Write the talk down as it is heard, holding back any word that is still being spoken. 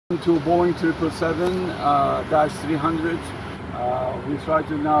To Boeing 777-300. We try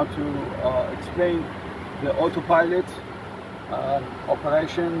to now explain the autopilot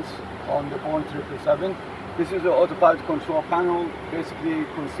operations on the Boeing 777. This is the autopilot control panel. Basically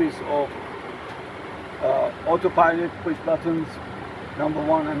consists of autopilot push buttons number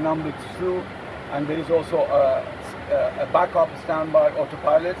 1 and number 2, and there is also a backup standby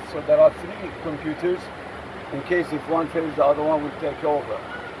autopilot. So there are 3 computers in case if one fails, the other one will take over.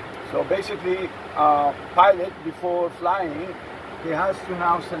 So basically, pilot, before flying, he has to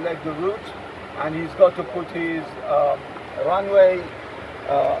now select the route, and he's got to put his runway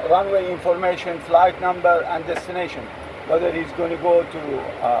information, flight number, and destination. Whether he's going to go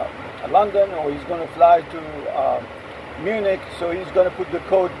to London or he's going to fly to Munich, so he's going to put the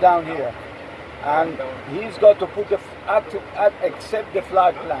code down here, and he's got to put accept the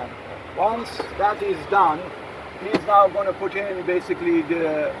flight plan. Once that is done, he's now going to put in basically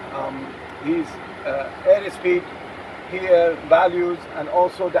his airspeed here values, and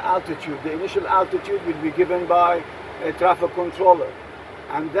also the altitude. The initial altitude will be given by a traffic controller,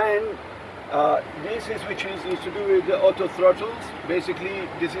 and then this is which is to do with the auto throttles. Basically,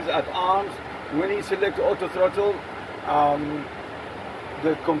 this is at arms. When he selects auto throttle,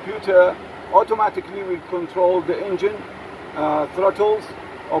 the computer automatically will control the engine throttles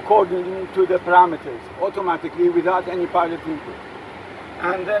according to the parameters, automatically, without any pilot input.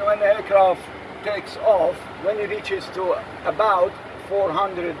 And then when the aircraft takes off, when it reaches to about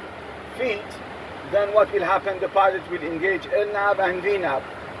 400 feet, then what will happen? The pilot will engage LNAV and VNAV.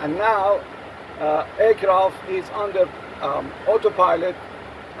 And now aircraft is under autopilot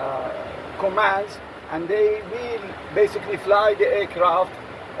commands, and they will basically fly the aircraft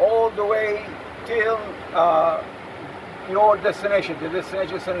all the way till your destination, the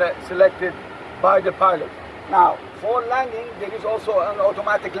destination selected by the pilot. Now, for landing, there is also an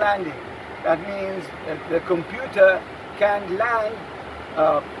automatic landing. That means that the computer can land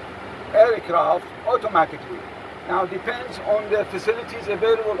aircraft automatically. Now, depends on the facilities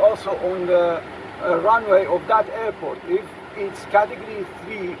available also on the runway of that airport. If it's category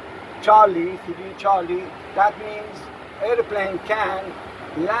 3 Charlie, that means airplane can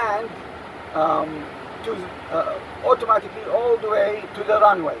land automatically all the way to the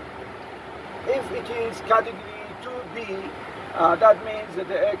runway. If it is category 2B, that means that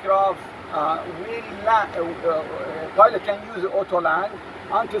the aircraft pilot can use the auto land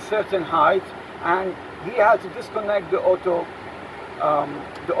unto certain height, and he has to disconnect the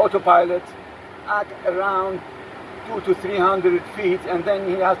autopilot at around 200 to 300 feet, and then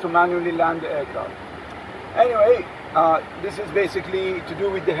he has to manually land the aircraft. Anyway, this is basically to do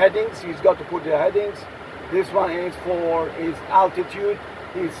with the headings. He's got to put the headings. This one is for his altitude.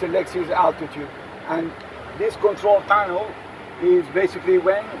 He selects his altitude. And this control panel is basically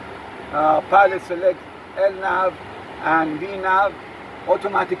when pilots select LNAV and VNAV,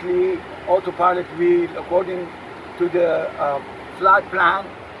 automatically autopilot will, according to the flight plan,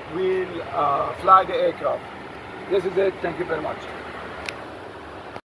 will fly the aircraft. This is it. Thank you very much.